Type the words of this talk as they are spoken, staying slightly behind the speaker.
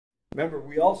Remember,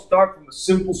 we all start from a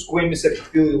simple squamous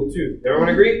epithelial tube. Everyone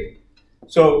agree?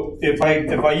 So if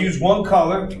I use one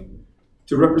color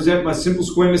to represent my simple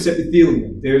squamous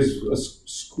epithelium, there's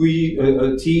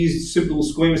a teased simple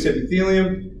squamous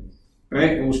epithelium,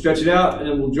 right? And we'll stretch it out, and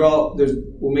then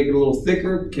we'll make it a little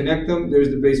thicker, connect them. There's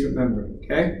the basement membrane.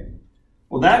 Okay.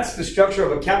 Well, that's the structure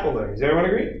of a capillary. Does everyone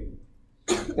agree?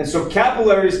 And so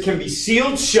capillaries can be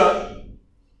sealed shut,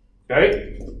 right?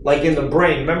 Like in the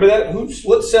brain. Remember that?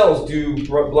 What cells do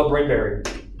blood-brain barrier?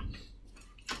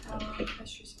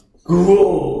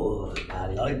 Good. I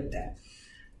like that.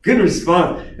 Good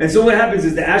response. And so what happens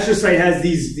is the astrocyte has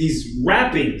these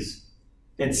wrappings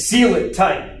that seal it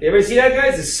tight. Everybody see that,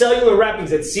 guys? The cellular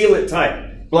wrappings that seal it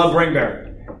tight. Blood-brain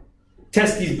barrier.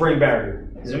 Testes brain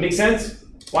barrier. Does it make sense?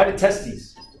 Why the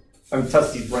testes?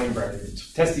 Testes brain barrier.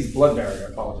 Testes blood barrier.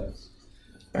 I apologize.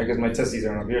 Right, because my testes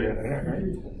aren't up here,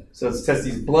 right? So it's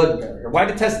testes blood barrier. Why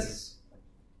the testes?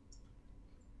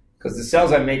 Because the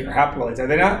cells I make are haploids, are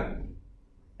they not?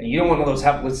 And you don't want all those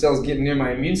haploid cells getting near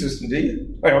my immune system, do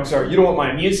you? Wait, I'm sorry, you don't want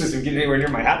my immune system getting anywhere near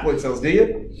my haploid cells, do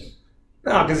you?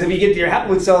 No, because if you get to your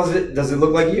haploid cells, does it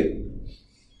look like you?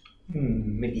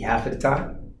 Maybe half at a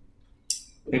time.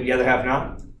 Maybe the other half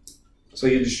not. So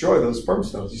you destroy those sperm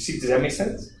cells. You see, does that make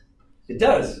sense? It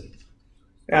does.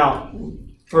 Now,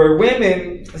 for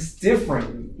women, it's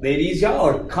different. Ladies, y'all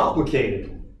are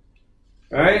complicated.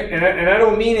 Right? And I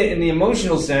don't mean it in the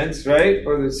emotional sense, right?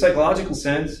 Or the psychological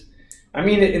sense. I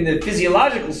mean it in the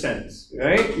physiological sense,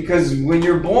 right? Because when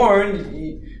you're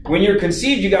born, when you're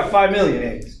conceived, you got 5 million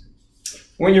eggs.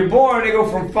 When you're born, they go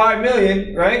from 5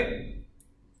 million, right,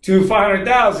 to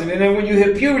 500,000. And then when you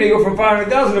hit puberty, they go from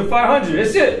 500,000 to 500.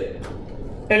 That's it.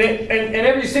 And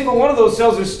every single one of those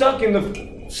cells are stuck in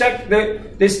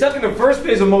they're stuck in the first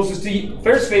phase of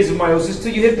meiosis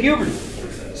till you hit puberty.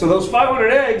 So those 500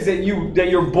 eggs that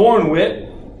you're born with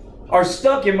are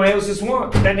stuck in meiosis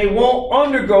 1, and they won't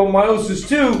undergo meiosis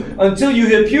 2 until you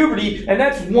hit puberty, and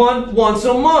that's once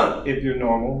a month. If you're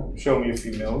normal, show me a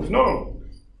female who's normal.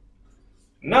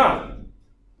 Nah.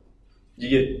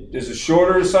 There's a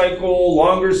shorter cycle,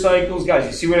 longer cycles. Guys,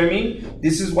 you see what I mean?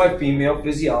 This is why female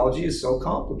physiology is so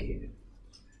complicated.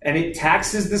 And it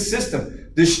taxes the system.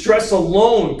 The stress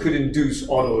alone could induce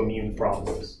autoimmune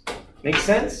problems. Make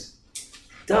sense?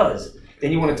 It does.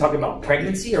 Then you want to talk about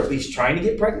pregnancy, or at least trying to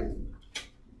get pregnant?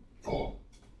 A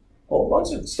whole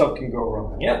bunch of stuff can go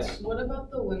wrong. Yes? What about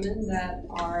the women that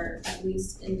are at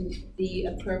least in the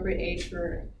appropriate age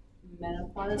for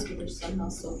menopause, but they're somehow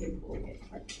still capable of getting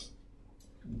pregnant?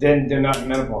 Then they're not in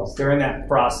menopause. They're in that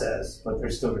process, but they're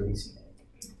still releasing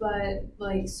eggs. But,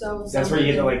 like, so... That's where you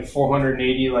get to, like,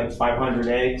 480, like, 500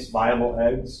 eggs, viable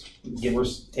eggs. Give or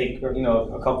take,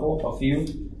 a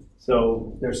few.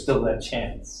 So there's still that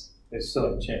chance. There's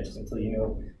still a chance until you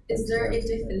know... Is there a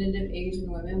definitive age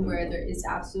in women where there is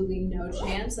absolutely no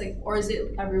chance? Like, or is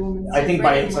it every woman's I think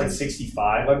it's like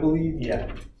 65, I believe.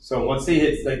 Yeah. So once they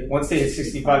hit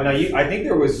 65, now I think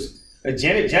there was...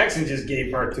 Janet Jackson just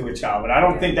gave birth to a child, but I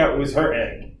don't think that was her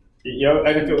egg.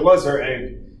 And if it was her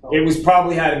egg, it was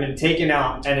probably had been taken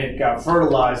out and it got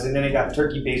fertilized and then it got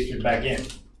turkey basted back in.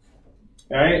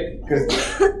 Right? Because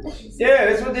yeah,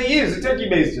 that's what they use, a turkey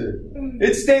baster.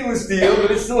 It's stainless steel,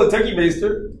 but it's still a turkey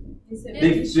baster.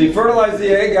 They fertilize the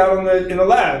egg out in the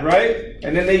lab, right?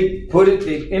 And then they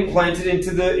implant it into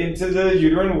the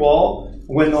uterine wall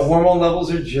when the hormone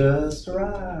levels are just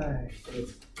right.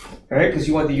 Right? Because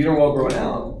you want the uterine wall growing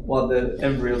out while the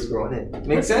embryo's growing in.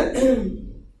 Make sense?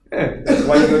 Yeah. That's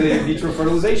why you go to the in vitro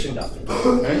fertilization doctor.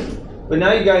 Right? But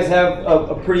now you guys have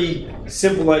a pretty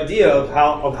simple idea of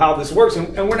how this works,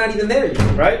 and we're not even there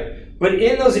yet, right? But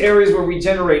in those areas where we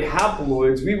generate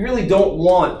haploids, we really don't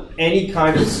want any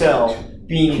kind of cell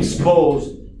being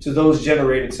exposed to those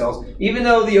generated cells, even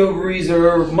though the ovaries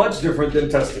are much different than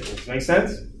testicles. Make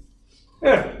sense?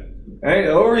 Yeah. Right?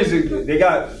 The ovaries, they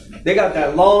got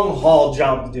that long haul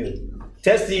job to do.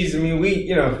 Testes, I mean,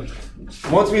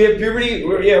 once we hit puberty,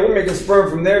 we're making sperm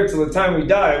from there till the time we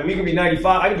die. We can be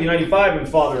 95. I can be 95 and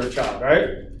father a child, right?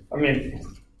 I mean,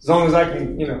 as long as I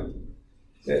can,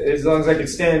 as long as I can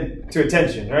stand to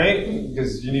attention, right?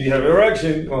 Because you need to have an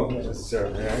erection. Well, not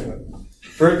necessarily, right? But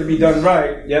for it to be done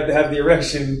right, you have to have the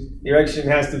erection. The erection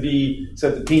has to be so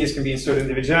that the penis can be inserted in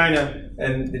the vagina,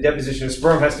 and the deposition of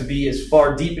sperm has to be as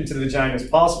far deep into the vagina as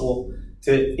possible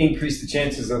to increase the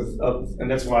chances of and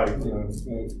that's why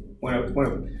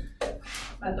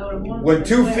when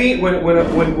two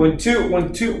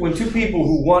people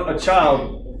who want a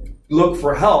child look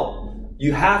for help,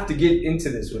 you have to get into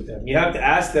this with them. You have to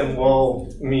ask them, well,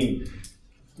 I mean,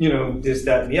 this,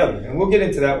 that, and the other. And we'll get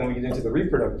into that when we get into the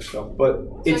reproductive stuff. But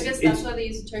so I guess that's why they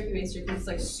use a turkey baster, because it's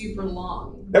like super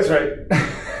long. That's right.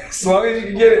 As long as you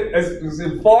can get it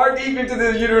as far deep into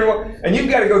the uterine, and you've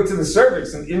got to go to the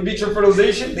cervix. And in vitro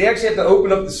fertilization, they actually have to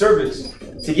open up the cervix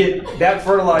to get that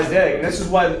fertilized egg. And this is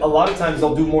why a lot of times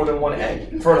they'll do more than one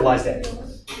egg, fertilized egg.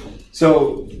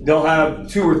 So they'll have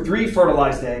 2 or 3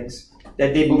 fertilized eggs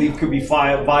that they believe could be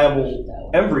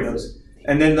viable embryos,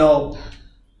 and then they'll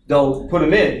put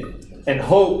them in and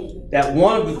hope that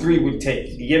one of the 3 would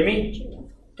take. You get me?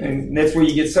 And that's where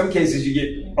you get some cases you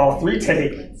get all 3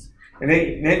 take, and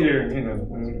then you're,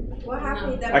 What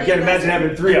happened? I can't imagine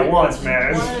having 3 at once,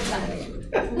 man. One at a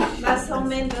time. But some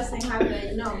men doesn't have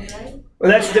the right?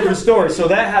 Well, that's a different story. So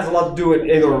that has a lot to do with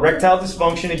either erectile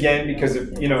dysfunction again, because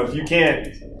if you can't,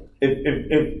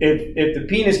 if the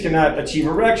penis cannot achieve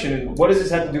erection, and what does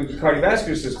this have to do with the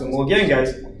cardiovascular system? Well, again,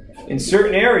 guys, in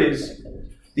certain areas,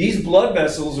 these blood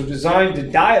vessels are designed to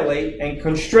dilate and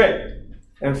constrict.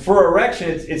 And for erection,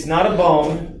 it's not a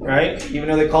bone, right? Even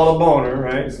though they call it a boner,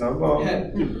 right? It's not a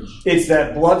bone. It's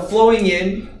that blood flowing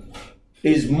in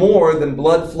is more than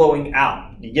blood flowing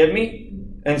out. You get me?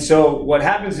 And so what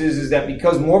happens is that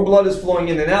because more blood is flowing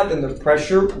in and out, then the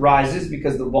pressure rises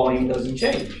because the volume doesn't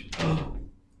change.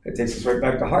 It takes us right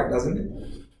back to heart, doesn't it?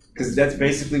 Because that's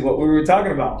basically what we were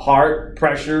talking about. Heart,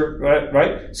 pressure,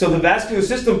 right? So the vascular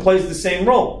system plays the same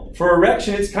role. For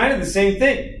erection, it's kind of the same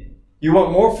thing. You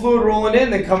want more fluid rolling in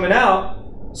than coming out,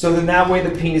 so then that way the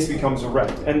penis becomes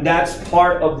erect. And that's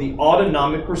part of the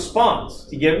autonomic response.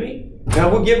 Do you get me? Now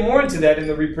we'll get more into that in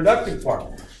the reproductive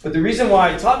part. But the reason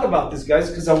why I talk about this, guys, is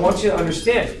because I want you to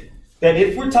understand that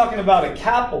if we're talking about a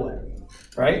capillary,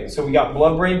 right? So we got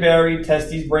blood-brain barrier,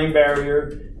 testes-brain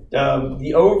barrier,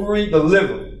 the ovary, the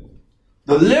liver.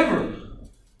 The liver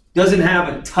doesn't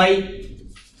have a tight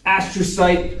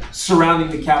astrocyte surrounding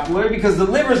the capillary because the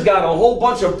liver's got a whole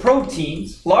bunch of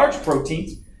proteins, large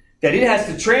proteins, that it has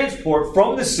to transport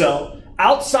from the cell,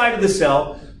 outside of the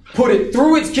cell, put it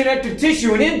through its connective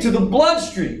tissue and into the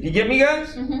bloodstream. You get me,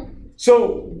 guys? Mm-hmm.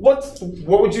 So what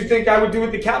would you think I would do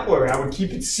with the capillary? I would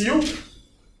keep it sealed?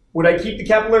 Would I keep the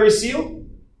capillary sealed?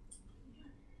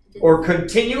 Or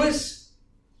continuous?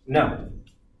 No.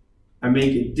 I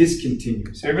make it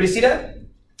discontinuous. Everybody see that?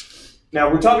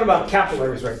 Now, we're talking about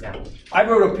capillaries right now. I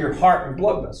wrote up here heart and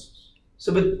blood vessels.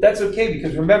 But that's okay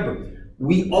because remember,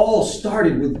 we all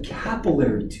started with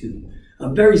capillary tube, a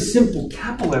very simple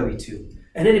capillary tube.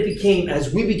 And then it became,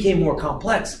 as we became more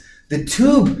complex, the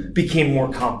tube became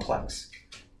more complex.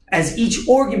 As each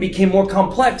organ became more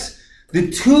complex,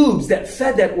 the tubes that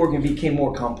fed that organ became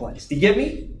more complex. Do you get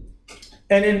me?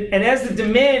 And as the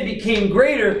demand became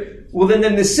greater, well,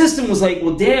 then the system was like,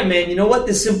 well, damn, man, you know what?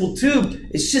 This simple tube,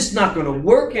 it's just not going to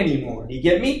work anymore. Do you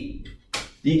get me?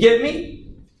 Do you get me?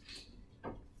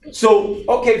 So,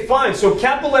 okay, fine. So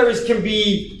capillaries can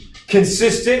be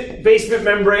consistent basement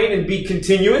membrane and be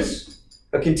continuous.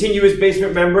 A continuous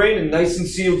basement membrane and nice and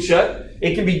sealed shut.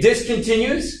 It can be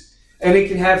discontinuous and it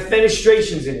can have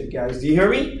fenestrations in it, guys. Do you hear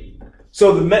me?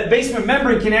 So the basement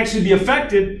membrane can actually be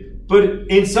affected, but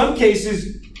in some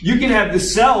cases, you can have the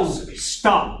cells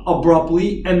stop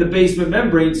abruptly and the basement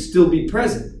membrane still be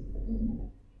present.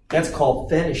 That's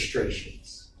called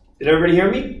fenestrations. Did everybody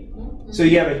hear me? So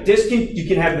you have you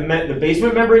can have the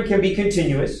basement membrane can be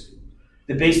continuous.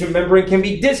 The basement membrane can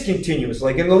be discontinuous,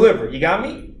 like in the liver. You got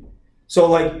me? So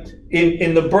like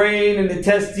in the brain and the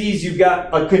testes, you've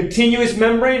got a continuous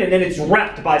membrane and then it's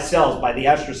wrapped by cells, by the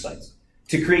astrocytes,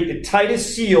 to create the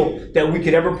tightest seal that we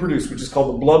could ever produce, which is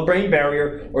called the blood-brain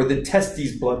barrier or the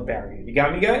testes blood barrier. You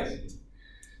got me, guys?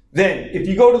 Then, if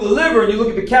you go to the liver and you look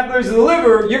at the capillaries of the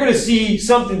liver, you're going to see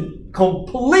something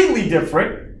completely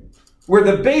different, where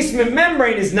the basement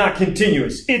membrane is not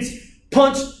continuous.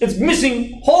 It's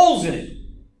missing holes in it.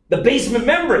 The basement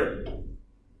membrane.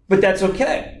 But that's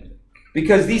okay,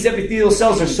 because these epithelial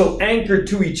cells are so anchored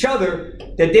to each other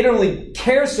that they don't really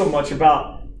care so much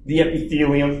about the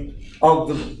epithelium of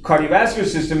the cardiovascular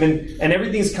system, and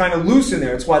everything's kind of loose in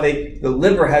there. That's why the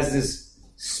liver has this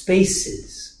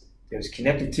spaces. There's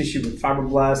connective tissue with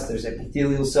fibroblasts. There's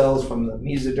epithelial cells from the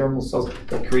mesodermal cells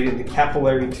that created the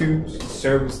capillary tubes to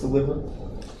service the liver.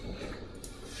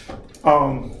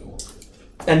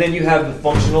 And then you have the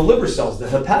functional liver cells, the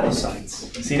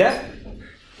hepatocytes. See that?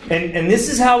 And this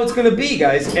is how it's going to be,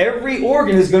 guys. Every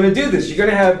organ is going to do this. You're going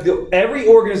to have every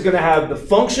organ is going to have the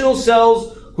functional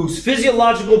cells whose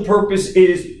physiological purpose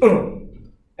is,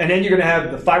 and then you're going to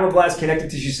have the fibroblast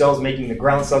connective tissue cells making the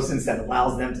ground substance that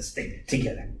allows them to stick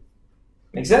together.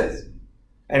 Make sense?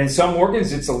 And in some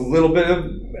organs, it's a little bit of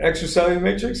extracellular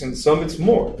matrix, and some it's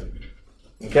more.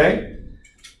 Okay?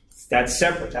 That's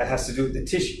separate. That has to do with the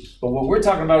tissues. But what we're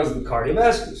talking about is the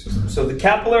cardiovascular system. So the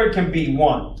capillary can be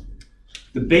one.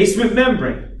 The basement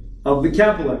membrane of the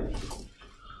capillary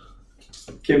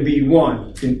can be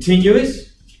one,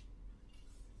 continuous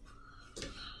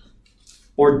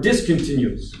or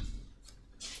discontinuous.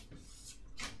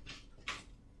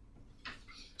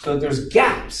 So there's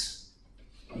gaps.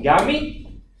 You got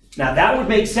me? Now that would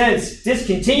make sense.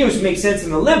 Discontinuous makes sense in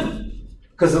the liver.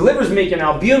 Because the liver's making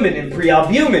albumin and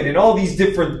pre-albumin and all these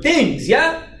different things,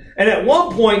 yeah? And at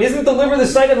one point, isn't the liver the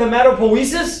site of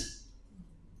hematopoiesis?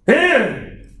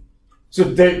 So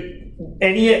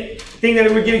anything that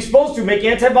it would get exposed to, make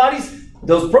antibodies,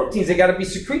 those proteins, they got to be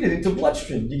secreted into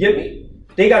bloodstream. You get me?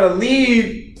 They got to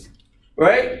leave,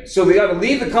 right? So they got to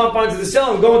leave the confines of the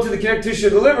cell and go into the connective tissue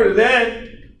of the liver to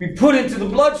then be put into the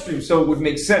bloodstream. So it would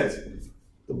make sense.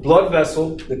 The blood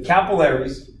vessel, the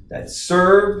capillaries that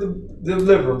serve the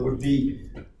liver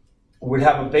would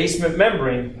have a basement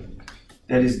membrane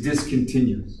that is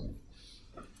discontinuous.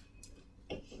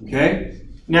 Okay?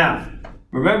 Now,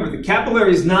 remember, the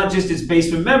capillary is not just its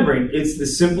basement membrane, it's the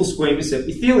simple squamous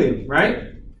epithelium,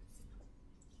 right?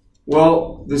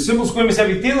 Well, the simple squamous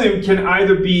epithelium can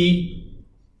either be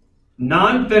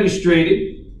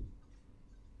non-fenestrated,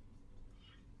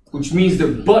 which means they're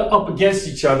butt up against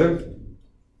each other.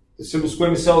 The simple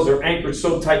squamous cells are anchored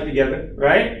so tight together,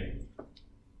 right?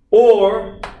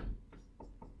 Or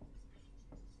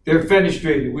they're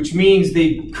fenestrated, which means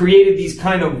they created these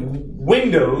kind of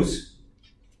windows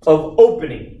of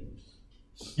opening.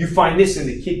 You find this in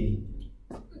the kidney,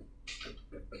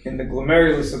 in the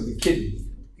glomerulus of the kidney,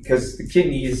 because the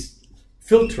kidney is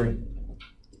filtering.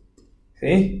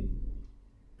 See?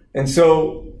 And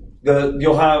so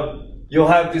you'll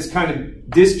have this kind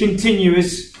of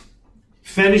discontinuous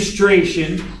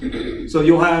fenestration. So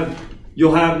you'll have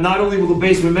not only will the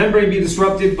basement membrane be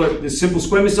disrupted, but the simple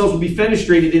squamous cells will be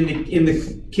fenestrated in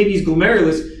the kidney's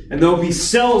glomerulus, and there'll be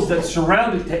cells that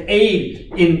surround it to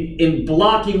aid in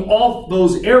blocking off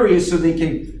those areas so they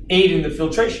can aid in the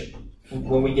filtration.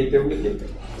 When we get there, we get there.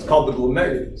 It's called the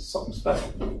glomerulus, something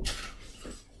special,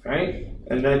 right?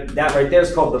 And that right there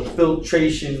is called the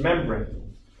filtration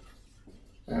membrane.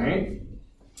 All right.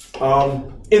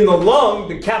 In the lung,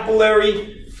 the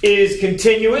capillary is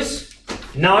continuous,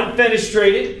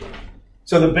 non-fenestrated.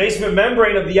 So the basement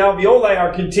membrane of the alveoli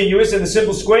are continuous, and the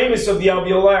simple squamous of the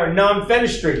alveoli are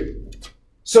non-fenestrated.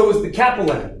 So is the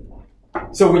capillary.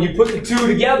 So when you put the two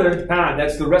together,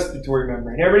 that's the respiratory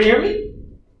membrane. Everybody hear me?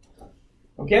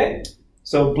 Okay?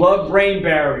 So blood-brain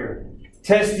barrier,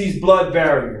 testes-blood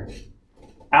barrier,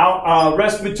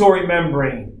 respiratory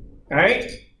membrane. All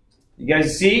right? You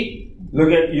guys see?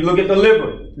 You look at the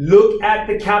liver. Look at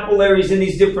the capillaries in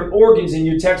these different organs in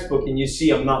your textbook, and you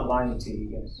see I'm not lying to you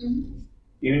guys. Mm-hmm.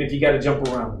 Even if you got to jump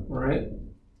around, all right?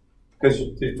 Because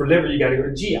for liver, you got to go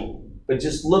to GI. But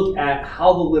just look at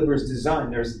how the liver is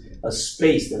designed. There's a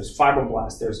space. There's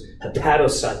fibroblasts. There's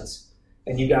hepatocytes.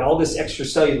 And you got all this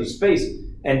extracellular space.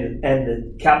 And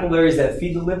the capillaries that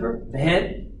feed the liver,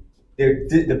 man,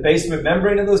 the basement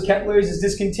membrane of those capillaries is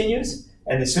discontinuous,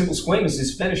 and the simple squamous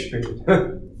is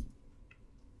fenestrated.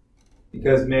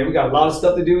 Because, man, we got a lot of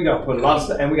stuff to do. We got to put a lot of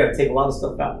stuff, and we got to take a lot of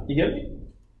stuff out. You get me?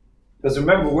 Because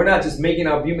remember, we're not just making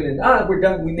albumin and, we're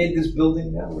done. We made this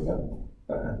building. Now we're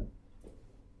done.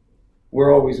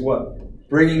 We're always what?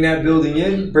 Bringing that building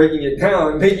in, breaking it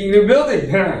down, and making a new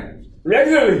building.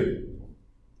 Regularly.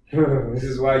 This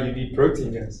is why you need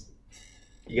protein, guys.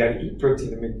 You got to eat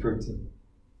protein to make protein.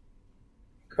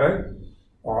 Okay?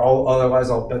 Otherwise,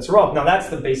 all bets are off. Now, that's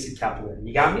the basic capillary.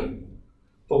 You got me?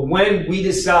 But when we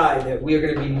decide that we are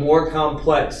going to be more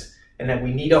complex and that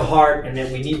we need a heart and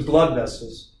that we need blood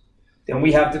vessels, then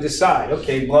we have to decide,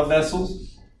 okay, blood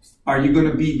vessels, are you going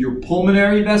to be your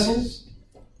pulmonary vessels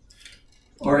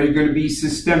or are you going to be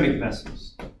systemic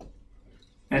vessels?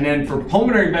 And then for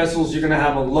pulmonary vessels, you're going to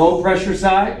have a low pressure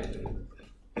side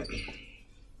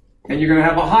and you're going to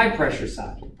have a high pressure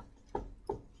side.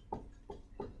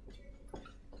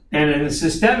 And in the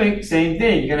systemic, same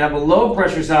thing. You're going to have a low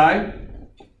pressure side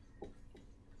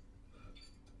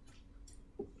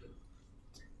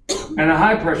and a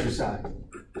high pressure side.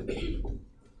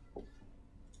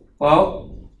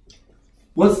 Well,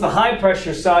 what's the high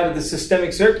pressure side of the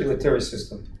systemic circulatory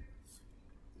system?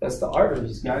 That's the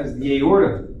arteries, guys, the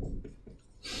aorta.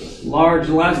 Large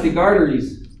elastic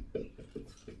arteries.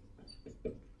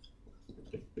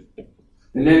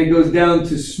 And then it goes down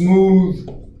to smooth,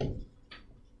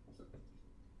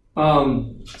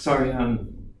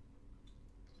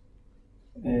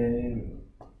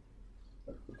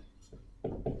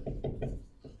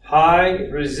 high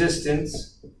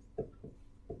resistance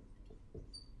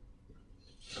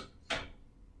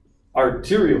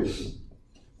arterioles.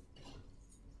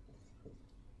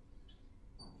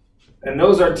 And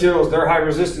those arterioles, they're high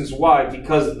resistance. Why?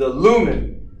 Because the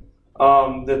lumen,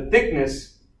 the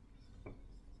thickness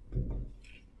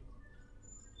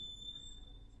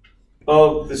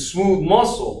of the smooth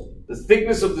muscle, the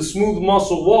thickness of the smooth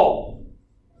muscle wall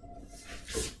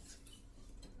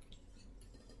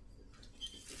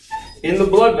in the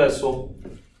blood vessel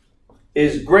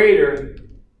is greater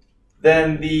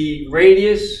than the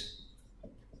radius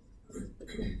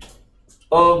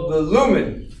of the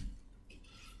lumen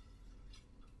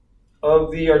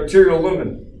of the arterial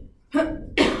lumen.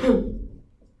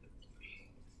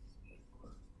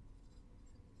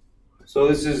 So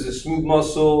this is the smooth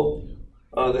muscle,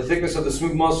 the thickness of the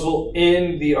smooth muscle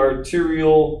in the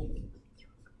arterial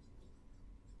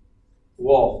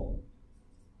wall.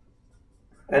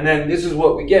 And then this is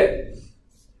what we get.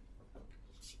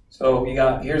 So we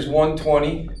got, here's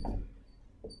 120.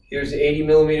 Here's 80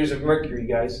 millimeters of mercury,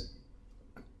 guys.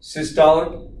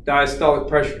 Systolic, diastolic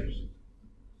pressures.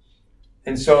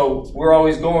 And so we're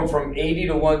always going from 80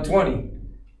 to 120,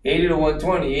 80 to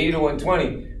 120, 80 to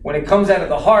 120. When it comes out of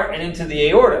the heart and into the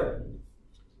aorta,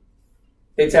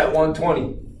 it's at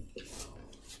 120.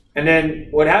 And then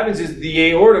what happens is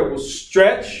the aorta will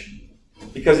stretch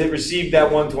because it received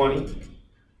that 120.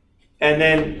 And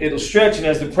then it'll stretch, and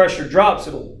as the pressure drops,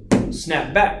 it'll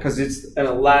snap back because it's an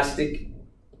elastic.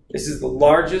 This is the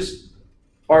largest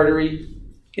artery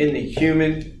in the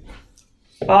human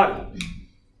body.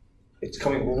 It's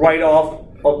coming right off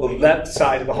of the left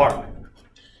side of the heart.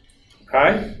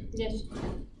 Okay? Yes.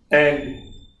 And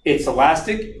it's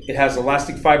elastic. It has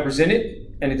elastic fibers in it,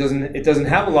 and it doesn't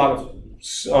have a lot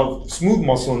of smooth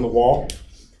muscle in the wall.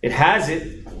 It has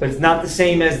it, but it's not the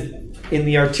same as in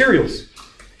the arterioles.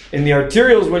 In the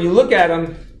arterioles, when you look at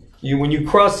them, when you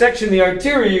cross-section the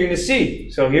arteria, you're going to see.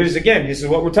 So here's again, this is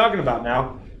what we're talking about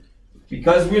now.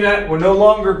 Because we're no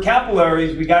longer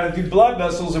capillaries, we got to do blood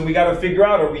vessels, and we got to figure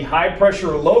out, are we high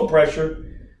pressure or low pressure?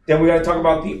 Then we got to talk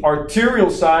about the arterial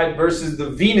side versus the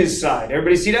venous side.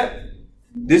 Everybody see that?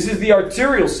 This is the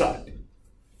arterial side.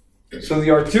 So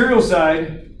the arterial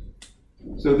side,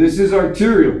 so this is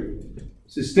arterial.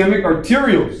 Systemic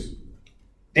arterioles.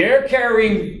 They're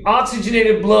carrying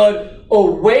oxygenated blood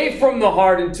away from the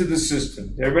heart into the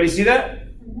system. Everybody see that?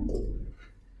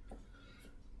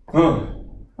 Huh.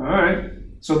 All right.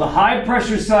 So the high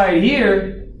pressure side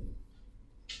here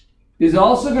is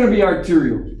also going to be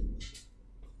arterial.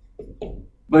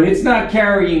 But it's not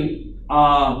carrying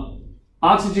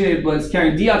oxygenated blood. It's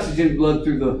carrying deoxygenated blood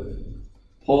through the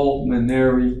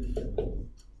pulmonary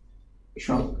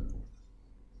trunk.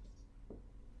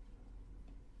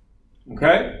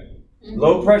 Okay? Mm-hmm.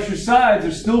 Low pressure sides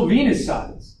are still venous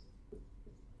sides.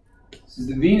 This is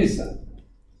the venous side.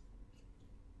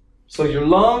 So your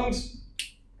lungs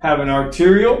have an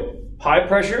arterial, high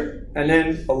pressure, and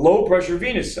then a low pressure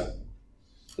venous side.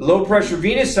 The low pressure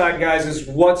venous side, guys, is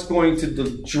what's going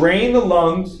to drain the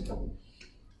lungs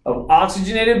of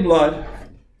oxygenated blood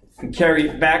and carry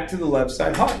it back to the left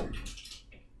side heart.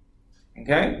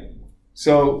 Okay?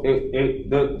 So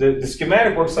the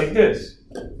schematic works like this.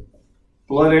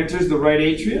 Blood enters the right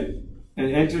atrium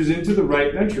and enters into the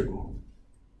right ventricle.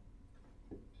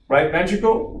 Right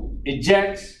ventricle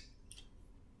ejects,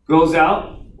 goes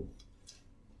out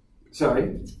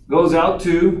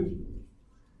to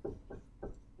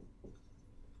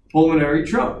pulmonary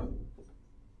trunk.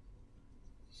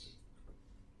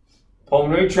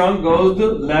 Pulmonary trunk goes to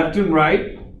left and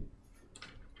right.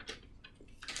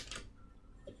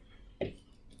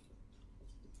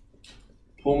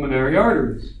 Pulmonary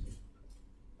arteries.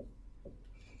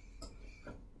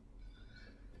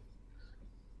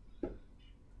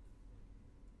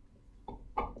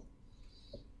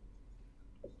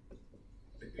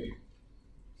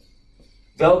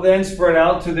 They'll then spread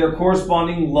out to their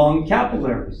corresponding lung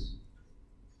capillaries.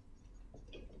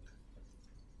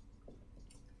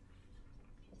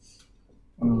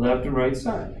 On the left and right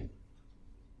side.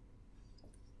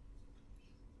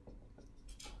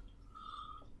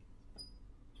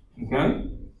 Okay?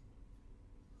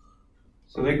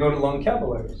 So they go to lung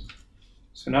capillaries.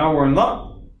 So now we're in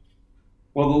lung.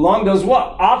 Well, the lung does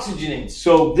what? Oxygenates.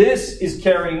 So this is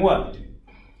carrying what?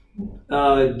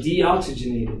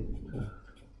 Deoxygenated.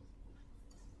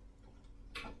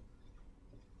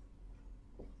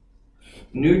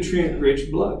 Nutrient-rich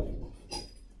blood.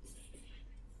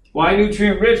 Why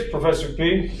nutrient-rich, Professor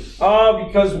P?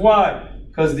 Because why?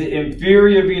 Because the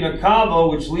inferior vena cava,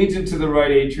 which leads into the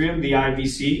right atrium, the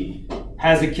IVC,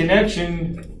 has a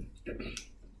connection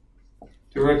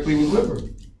directly with liver.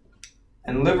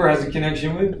 And liver has a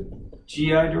connection with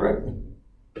GI directly.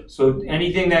 So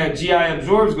anything that GI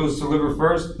absorbs goes to liver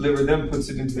first. Liver then puts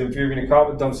it into the inferior vena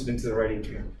cava, dumps it into the right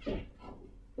atrium.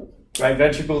 Right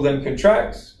ventricle then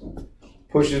contracts,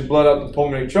 pushes blood out the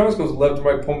pulmonary trunks, goes left and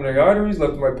right pulmonary arteries,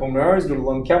 left and right pulmonary arteries, go to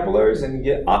lung capillaries, and you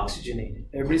get oxygenated.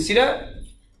 Everybody see that?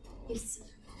 Yes.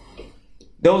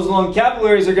 Those lung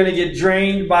capillaries are going to get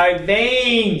drained by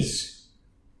veins.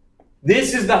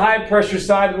 This is the high pressure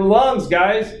side of the lungs,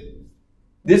 guys.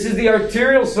 This is the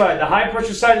arterial side. The high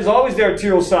pressure side is always the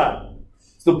arterial side.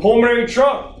 It's the pulmonary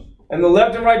trunk and the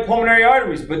left and right pulmonary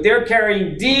arteries, but they're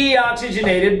carrying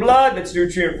deoxygenated blood that's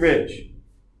nutrient rich.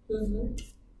 Mm-hmm.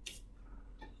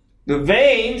 The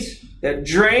veins that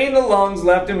drain the lungs,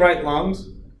 left and right lungs,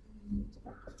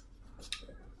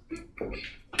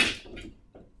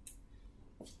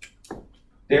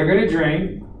 they're going to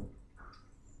drain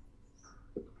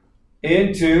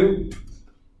into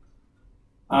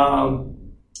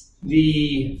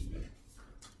the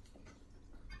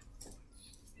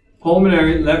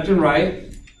pulmonary left and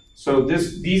right. So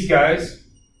these guys,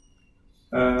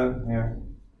 here,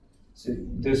 so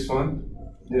this one.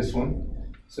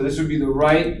 So this would be the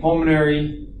right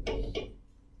pulmonary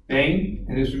vein,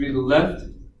 and this would be the left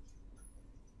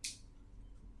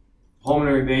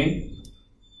pulmonary vein.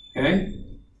 Okay,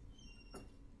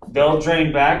 they'll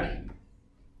drain back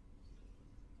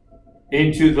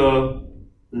into the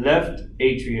left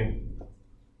atrium,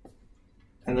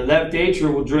 and the left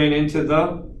atrium will drain into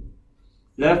the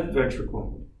left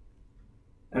ventricle,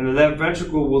 and the left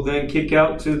ventricle will then kick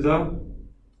out to the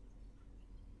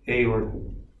aorta.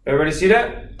 Everybody see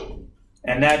that?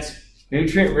 And that's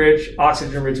nutrient-rich,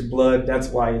 oxygen-rich blood. That's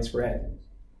why it's red.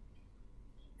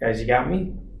 Guys, you got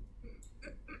me?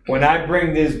 When I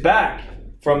bring this back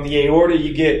from the aorta,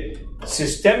 you get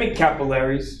systemic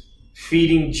capillaries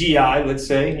feeding GI, let's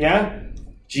say, yeah?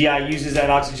 GI uses that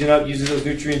oxygen up, uses those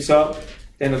nutrients up,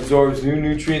 then absorbs new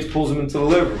nutrients, pulls them into the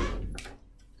liver.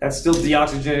 That's still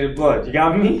deoxygenated blood. You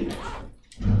got me?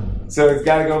 So it's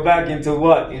got to go back into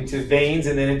what? Into veins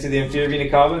and then into the inferior vena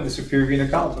cava and the superior vena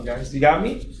cava, guys. You got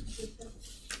me?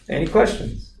 Any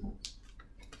questions?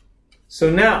 So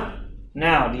now,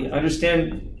 do you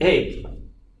understand? Hey,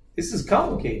 this is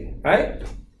complicated, right?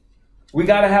 We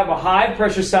got to have a high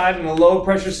pressure side and a low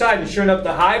pressure side. And sure enough,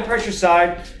 the high pressure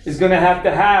side is going to have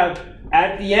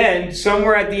at the end,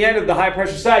 somewhere at the end of the high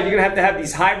pressure side, you're going to have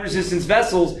these high resistance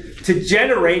vessels to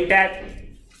generate that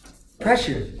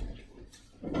pressure.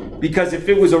 Because if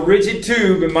it was a rigid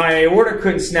tube and my aorta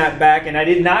couldn't snap back and I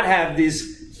did not have the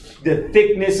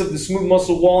thickness of the smooth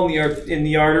muscle wall in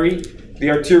the artery, the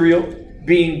arterial,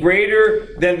 being greater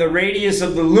than the radius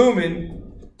of the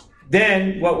lumen,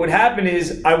 then what would happen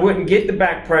is I wouldn't get the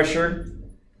back pressure.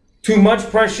 Too much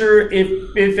pressure,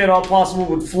 if at all possible,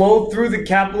 would flow through the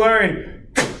capillary and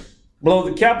blow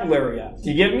the capillary out.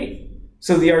 Do you get me?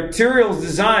 So the arterial is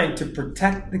designed to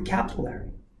protect the capillary.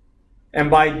 And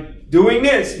by doing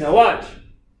this, now watch.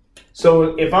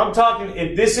 So if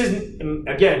this isn't,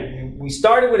 again, we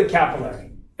started with a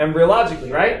capillary, embryologically,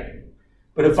 right?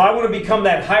 But if I want to become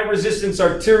that high resistance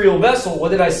arterial vessel,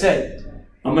 what did I say?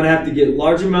 I'm going to have to get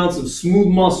large amounts of smooth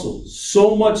muscle,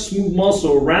 so much smooth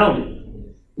muscle around it.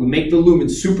 We make the lumen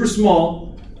super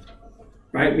small,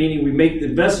 right? Meaning we make the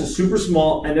vessel super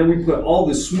small, and then we put all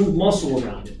this smooth muscle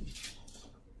around it,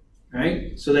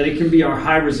 right? So that it can be our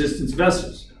high resistance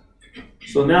vessels.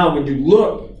 So now when you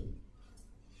look,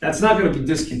 that's not going to be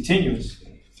discontinuous.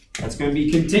 That's going to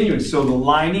be continuous. So the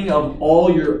lining of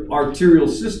all your arterial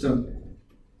system,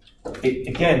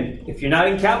 again, if you're not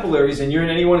in capillaries and you're in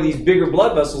any one of these bigger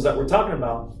blood vessels that we're talking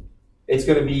about, it's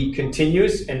going to be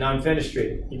continuous and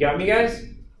non-fenestrated. You got me, guys?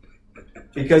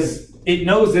 Because it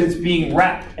knows that it's being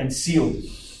wrapped and sealed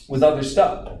with other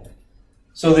stuff.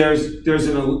 So there's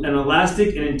an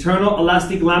elastic, an internal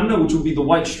elastic lamina, which will be the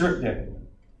white strip there.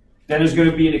 Then there's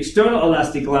going to be an external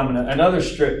elastic lamina, another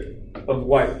strip of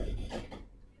white.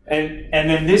 And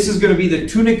then this is going to be the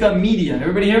tunica media.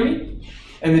 Everybody hear me?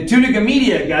 And the tunica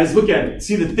media, guys, look at it.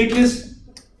 See the thickness?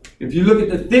 If you look at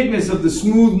the thickness of the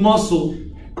smooth muscle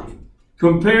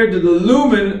compared to the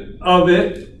lumen of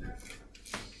it,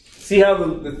 see how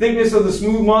the thickness of the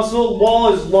smooth muscle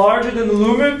wall is larger than the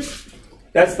lumen?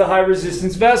 That's the high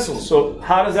resistance vessel. So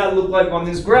how does that look like on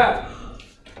this graph?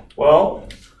 Well,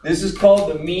 this is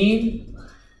called the mean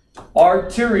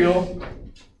arterial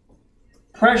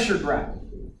pressure graph.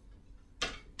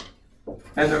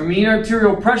 And the mean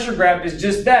arterial pressure graph is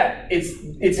just that.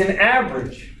 It's an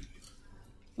average.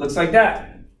 Looks like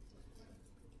that.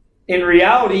 In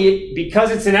reality,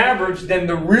 because it's an average, then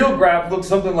the real graph looks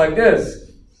something like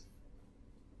this.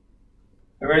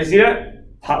 Everybody see that?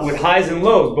 With highs and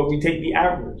lows, but we take the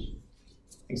average.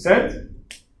 Make sense?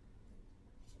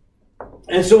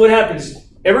 And so what happens?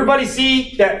 Everybody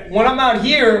see that when I'm out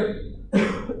here,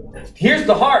 here's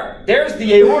the heart. There's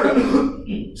the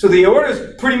aorta. So the aorta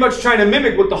is pretty much trying to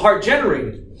mimic what the heart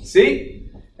generated. See?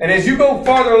 And as you go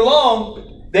farther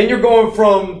along, then you're going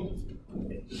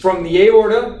from the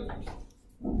aorta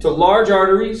to large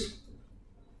arteries,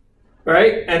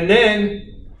 right? And then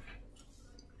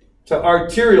to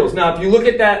arterioles. Now, if you look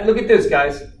at that, look at this,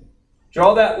 guys.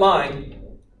 Draw that line.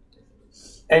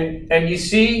 And you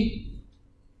see,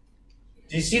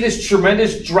 do you see this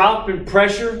tremendous drop in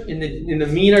pressure in the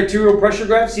mean arterial pressure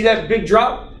graph? See that big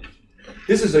drop?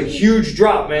 This is a huge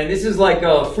drop, man. This is like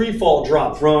a free fall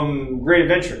drop from Great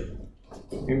Adventure.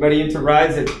 Anybody into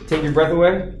rides that take your breath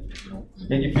away?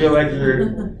 Make you feel like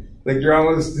you're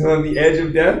almost on the edge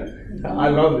of death? I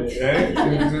love it, right?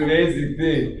 It's an amazing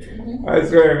thing. I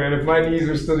swear, man, if my knees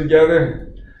were still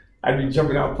together, I'd be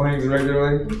jumping out planes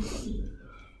regularly.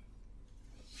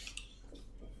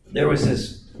 There was a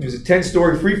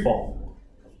 10-story free fall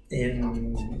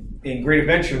in Great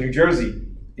Adventure, New Jersey.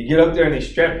 You get up there and they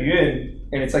strap you in,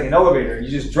 and it's like an elevator. You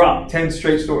just drop 10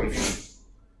 straight stories.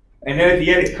 And then at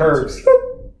the end it curves.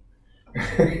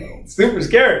 It's super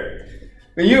scary.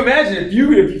 But you imagine if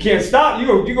you can't stop, you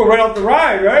go right off the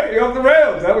ride, right? You're off the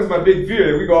rails. That was my big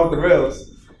fear, that we go off the rails.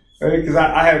 Right? Because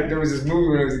there was this movie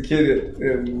when I was a kid,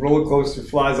 that roller coaster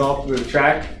flies off the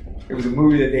track. It was a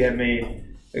movie that they had made.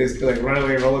 It was like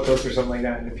Runaway Roller Coaster or something like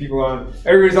that. And the people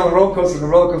everybody's on the roller coaster, and the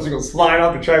roller coaster goes flying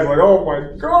off the track. Like, oh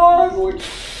my God! Like,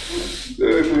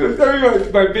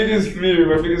 that's my biggest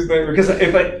fear, my biggest nightmare. Because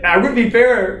I wouldn't be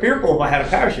fearful if I had a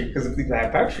parachute. Because if I had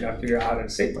a parachute, I'd figure out how to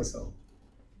save myself.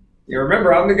 You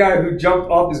remember, I'm the guy who jumped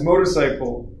off his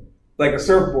motorcycle like a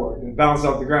surfboard and bounced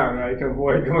off the ground, right? To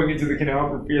avoid going into the canal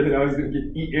for fear that I was going to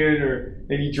get eaten or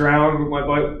maybe drowned with my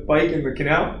bike in the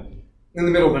canal in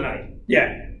the middle of the night.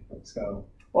 Yeah. So,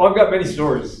 well, I've got many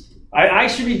stories. I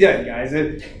should be dead, guys.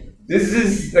 This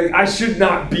is like, I should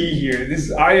not be here.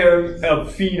 I am a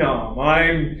phenom.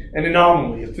 I'm an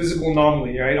anomaly, a physical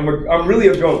anomaly, right? I'm really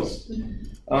a ghost.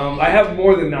 I have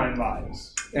more than 9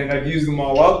 lives, and I've used them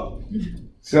all up.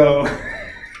 So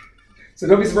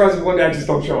don't be surprised if one day I just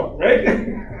don't show up, right?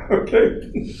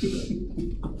 Okay.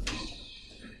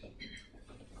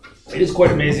 It is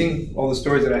quite amazing, all the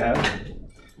stories that I have.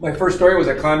 My first story was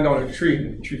I climbed on a tree,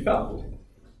 and the tree fell.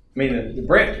 I mean, the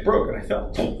branch broke, and I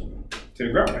fell to the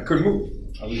ground. I couldn't move.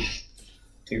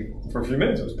 For a few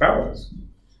minutes, I was paralyzed.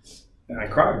 And I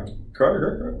cried. And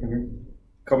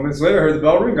a couple minutes later, I heard the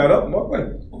bell ring, got up, and walked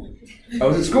away. I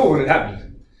was at school when it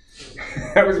happened.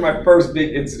 That was my first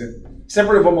big incident.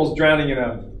 Separate of almost drowning in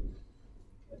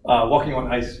walking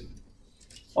on ice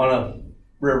on a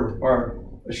river or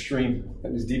a stream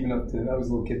that was deep enough I was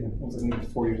a little kid then. I was maybe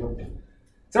 4 years old.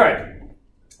 It's all right.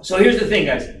 So here's the thing,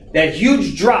 guys. That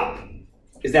huge drop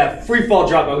is that free fall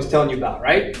drop I was telling you about,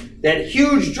 right? That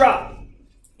huge drop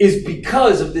is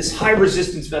because of this high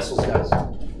resistance vessels, guys.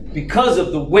 Because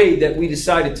of the way that we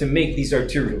decided to make these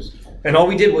arterioles. And all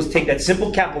we did was take that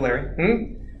simple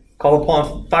capillary, call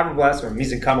upon fibroblasts or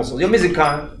mesenchymal muscles. Yo,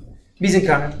 mesenchyme.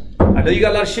 I know you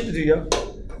got a lot of shit to do, yo.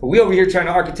 But we over here trying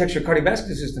to architecture a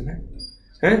cardiovascular system, man.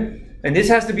 Huh? And this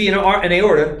has to be an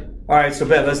aorta. All right, so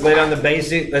bet, let's lay down the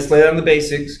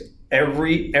basics.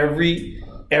 Every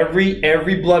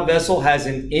blood vessel has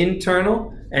an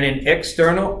internal and an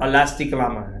external elastic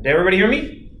lamina. Did everybody hear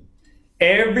me?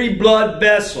 Every blood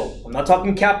vessel, I'm not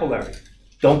talking capillary.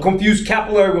 Don't confuse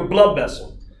capillary with blood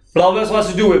vessel. Blood vessel has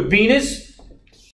to do with venous